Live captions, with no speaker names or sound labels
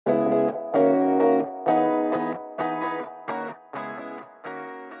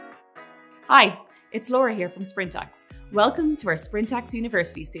Hi, it's Laura here from Sprintax. Welcome to our Sprintax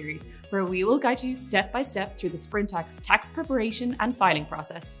University series, where we will guide you step by step through the Sprintax tax preparation and filing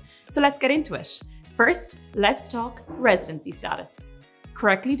process. So let's get into it. First, let's talk residency status.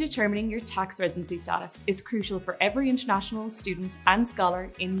 Correctly determining your tax residency status is crucial for every international student and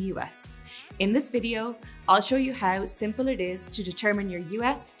scholar in the US. In this video, I'll show you how simple it is to determine your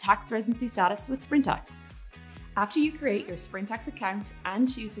US tax residency status with Sprintax. After you create your Sprintax account and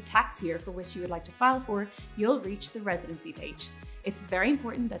choose the tax year for which you would like to file for, you'll reach the residency page. It's very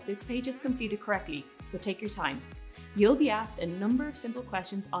important that this page is completed correctly, so take your time. You'll be asked a number of simple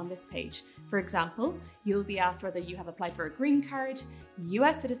questions on this page. For example, you'll be asked whether you have applied for a green card,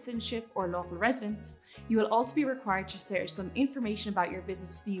 US citizenship, or lawful residence. You will also be required to share some information about your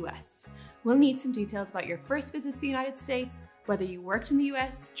visits to the US. We'll need some details about your first visit to the United States, whether you worked in the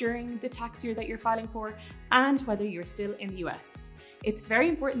US during the tax year that you're filing for, and whether you're still in the US. It's very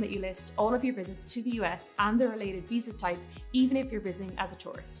important that you list all of your visits to the US and the related visa type, even if you're visiting as a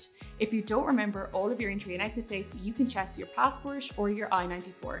tourist. If you don't remember all of your entry and exit dates, you can check your passport or your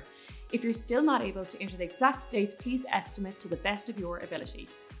I-94. If you're still not able to enter the exact dates, please estimate to the best of your ability.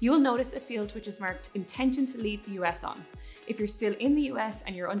 You will notice a field which is marked intention to leave the US on. If you're still in the US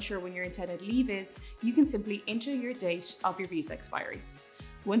and you're unsure when your intended leave is, you can simply enter your date of your visa expiry.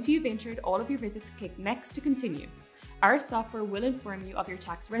 Once you've entered all of your visits, click Next to continue. Our software will inform you of your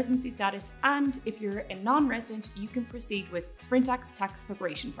tax residency status, and if you're a non-resident, you can proceed with Sprintax tax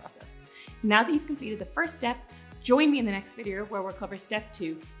preparation process. Now that you've completed the first step, join me in the next video where we'll cover step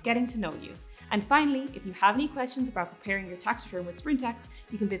 2, getting to know you. And finally, if you have any questions about preparing your tax return with Sprintax,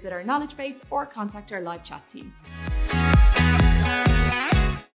 you can visit our knowledge base or contact our live chat team.